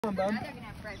on, bub.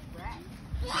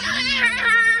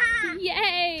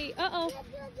 Yay! Uh-oh.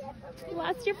 You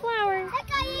lost your flower. That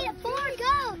guy ate 4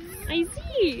 goats. I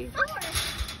see.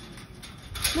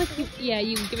 4. Look, yeah,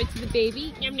 you can give it to the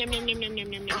baby. Yum, yum, yum, yum, yum,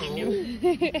 yum, yum, yum, yum.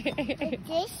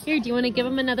 Here, do you want to give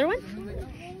him another one?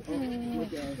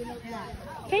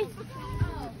 Okay.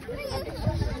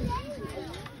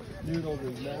 Noodles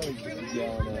is now he's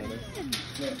yelling at us.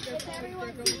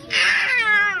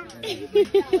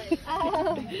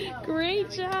 Great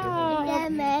job.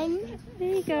 Lemon.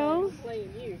 There you go.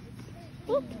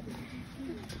 Oop.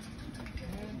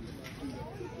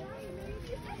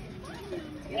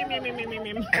 Yum, yum, yum, yum, yum,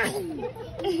 yum.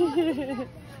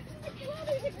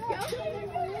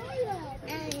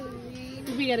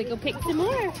 We gotta go pick some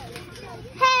more. Hey!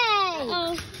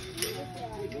 Uh-oh.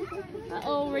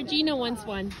 Uh-oh, Regina wants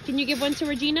one. Can you give one to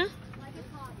Regina?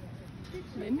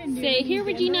 Say, here,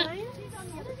 Regina.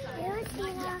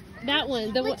 That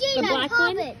one, the Regina, black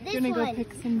one. This You're gonna go one.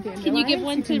 pick some dandelions. Can you give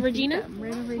one to Regina?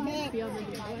 Right over here to be able to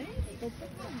dandelions.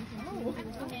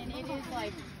 And it is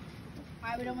like,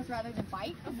 I would almost rather the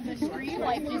bite of the screen,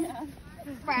 like just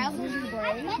frazzles your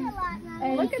brain.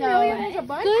 And Look at so, Amelia, there's a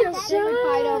bunch Good of they would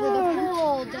fight over the job.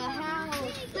 pool, the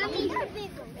house.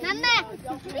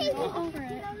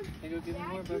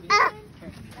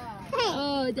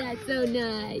 Oh, that's so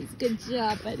nice. Good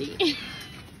job, buddy.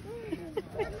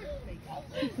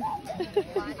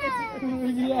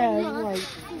 Yeah, right.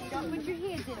 Don't put your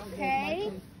hands in,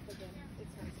 okay?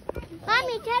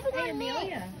 Mommy, tap it on me.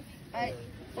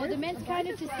 Well, the ment's kind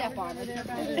of to step on.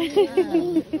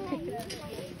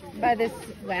 By this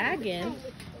wagon.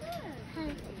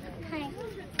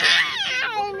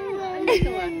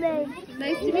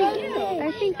 Nice to meet you.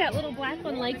 I think that little black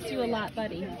one likes you a lot,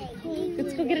 buddy.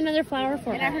 Let's go get another flower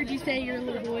for And I her. heard you say your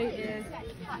little boy is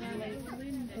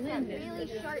Really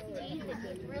sharp teeth and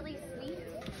he's really sweet.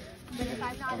 But if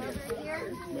I'm not over here,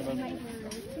 he might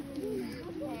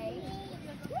okay.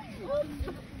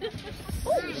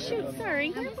 Oh, shoot, sorry.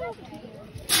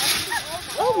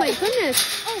 Oh, my goodness.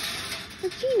 Oh,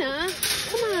 Regina,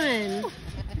 come on.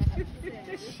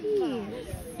 Jeez.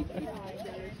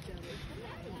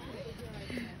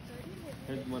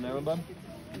 Here's one now, bub.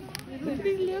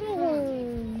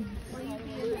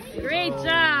 Great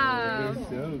job. They're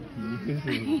so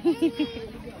cute.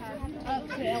 up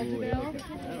to Elderville.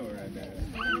 Oh, right there.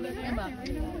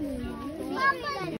 Mama.